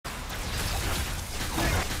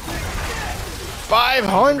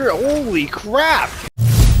500! Holy crap!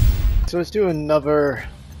 So let's do another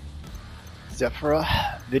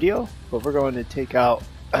ZEPHYR video, but we're going to take out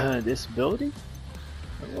this ability.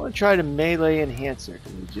 I'm going to try to melee enhancer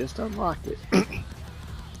because we just unlocked it.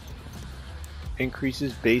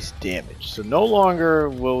 Increases base damage. So no longer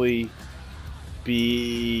will we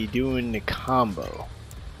be doing the combo.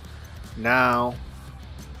 Now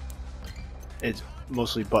it's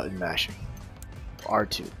mostly button mashing.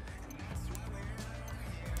 R2.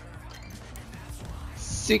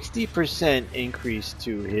 60% increase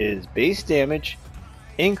to his base damage,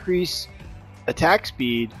 increase attack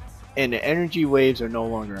speed, and the energy waves are no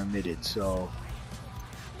longer emitted. So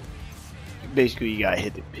basically, you gotta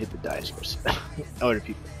hit the dinosaurs, other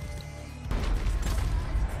people.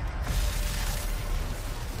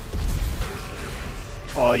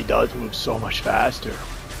 Oh, he does move so much faster.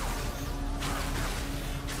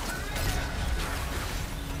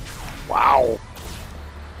 Wow.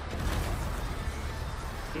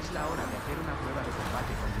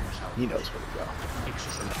 He knows where to go.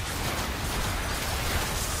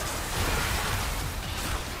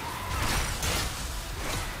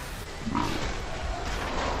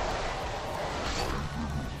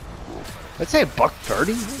 Let's say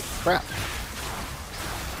 $130? Crap.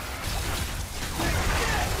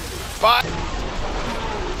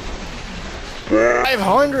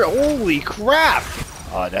 500! Holy crap!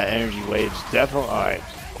 Oh, that energy wave's definitely alright.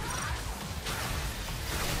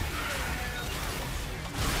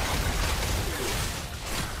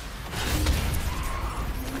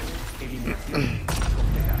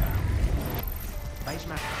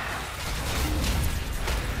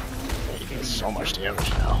 He does so much damage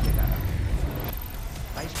now.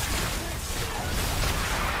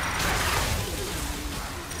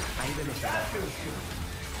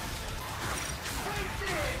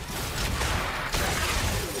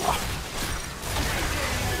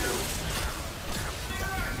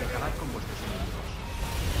 Acabar con vuestros enemigos.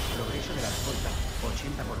 Progreso de la escolta,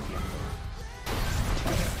 80%.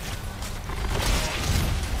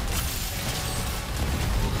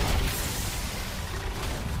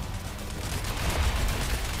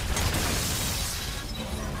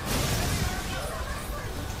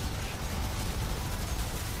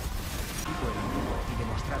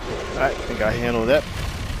 Alright, I think I handled it.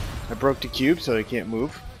 I broke the cube so they can't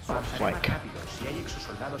move. Flank. Si hay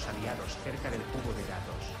exosoldados aliados cerca del cubo de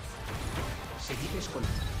datos. Seguides con...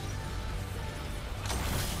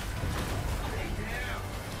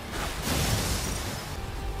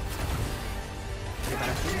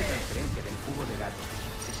 Preparación de transferencia del cubo de datos,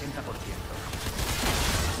 60%.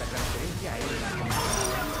 La transferencia aérea...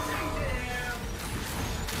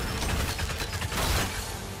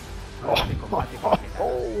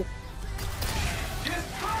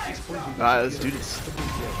 Alright, let's do this.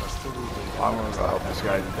 I'm gonna go help this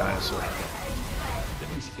guy, the dinosaur.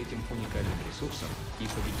 Этим уникальным ресурсом и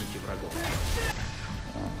победите врагов.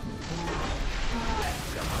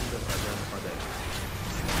 Команда врага нападает.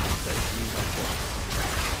 Дайте им отпор.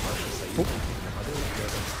 Ваши союзники нападают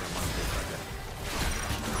рядом с командой врага.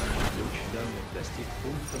 Ключ данных достиг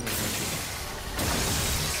пункта назначения.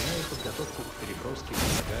 Начинаю подготовку к переброске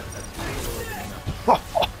врага от первого доминатора.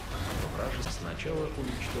 Вражество сначала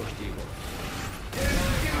уничтожьте его.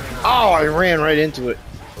 Oh, I ran right into it.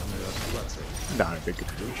 Not a big deal.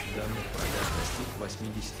 Ключ данных врага достиг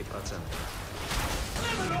 80%.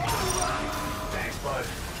 Thanks, bud.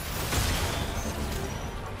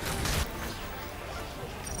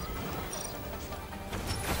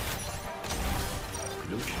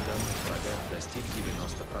 Ключ данных врага достиг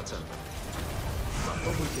 90%.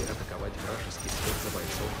 Попробуйте атаковать вражеский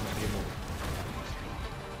спецбойцов напрямую.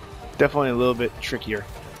 Definitely a little bit trickier.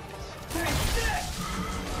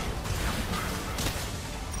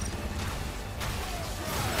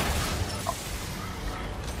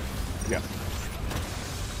 Yeah.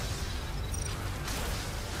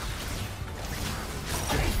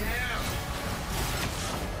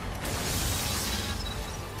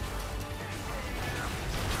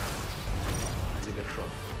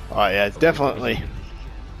 Oh yeah, it's definitely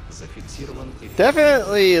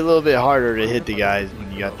a little bit harder to hit the guys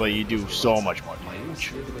when you got, but you do so much more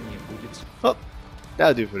damage. Well,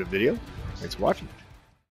 that'll do for the video. Thanks for watching.